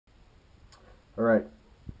Alright,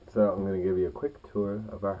 so I'm going to give you a quick tour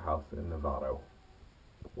of our house in Novato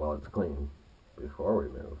while it's clean before we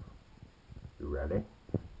move. You ready?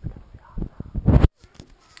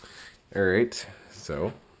 Alright,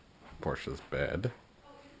 so Portia's bed.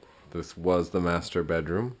 This was the master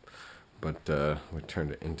bedroom, but we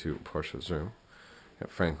turned it into Portia's room. Got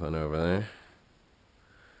Franklin over there.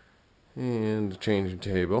 And the changing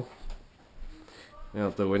table.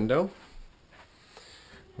 Out the window,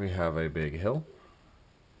 we have a big hill.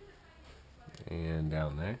 And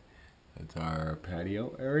down there, that's our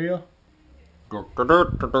patio area.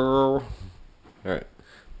 Alright,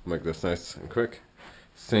 make this nice and quick.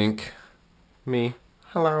 Sink. Me.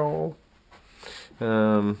 Hello.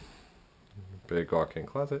 Big walk-in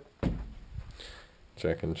closet.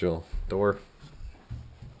 Jack and Jill door.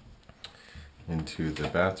 Into the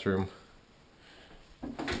bathroom.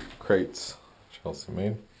 Crates. Chelsea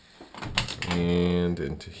made. And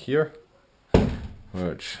into here.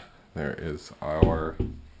 Which there is our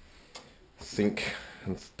sink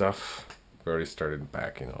and stuff. We've already started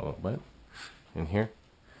backing a little bit. In here.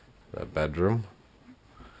 The bedroom.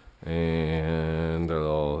 And the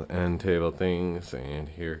little end table things. And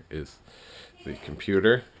here is the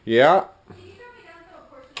computer. Yeah.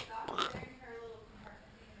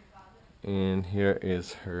 And here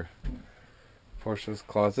is her Portia's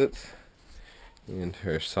closet. And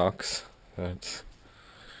her socks that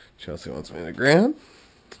Chelsea wants me to grab.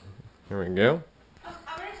 Here we go. I'm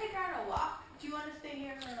going to take her on a walk. Do you want to stay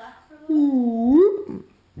here and relax for a little bit?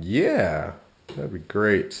 Yeah, that'd be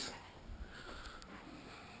great.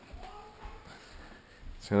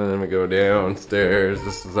 So then we go downstairs.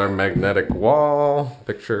 This is our magnetic wall.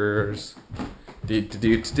 Pictures.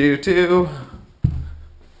 Do.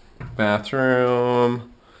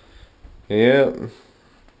 Bathroom. Yep.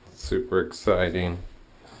 Super exciting.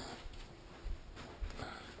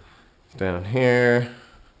 Down here.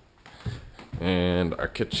 And our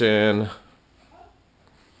kitchen.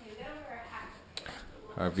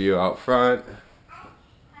 Our view out front.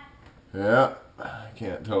 Yeah. I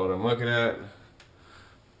can't tell what I'm looking at.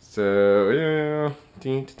 So, yeah.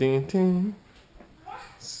 Ding.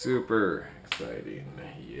 Super exciting.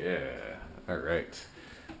 Yeah. Alright.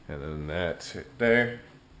 And then that's it there.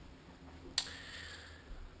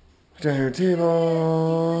 Dinner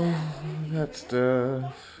table. That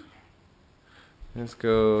stuff. This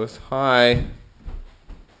goes high.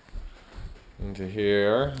 Into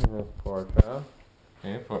here. Portia.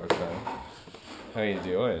 Hey, Portia. How you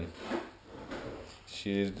doing?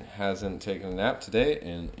 She hasn't taken a nap today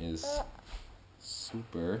and is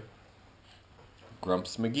super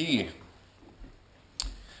Grumps McGee.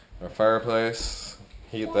 Our fireplace.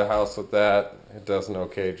 Heat the house with that. It does an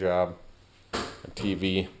okay job. A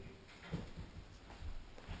TV.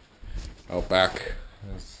 Out back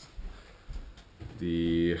is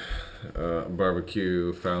the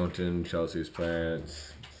barbecue fountain, Chelsea's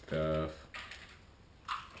plants, stuff.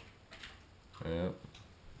 Yep.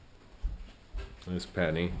 There's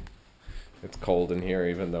Penny. It's cold in here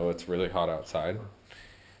even though it's really hot outside.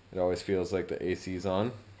 It always feels like the AC's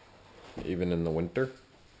on, even in the winter.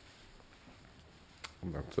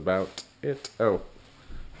 That's about it. Oh,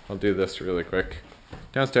 I'll do this really quick.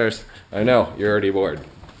 Downstairs. I know, you're already bored.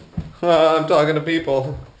 I'm talking to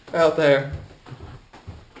people out there.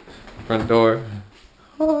 Front door.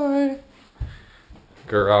 Hi.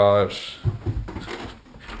 Garage.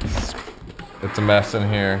 It's a mess in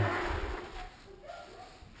here.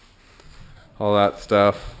 All that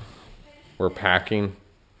stuff. We're packing.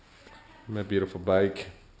 My beautiful bike.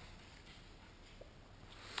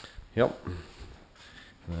 Yep.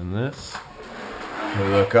 And then this. We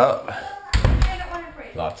look up.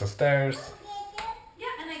 Lots of stairs.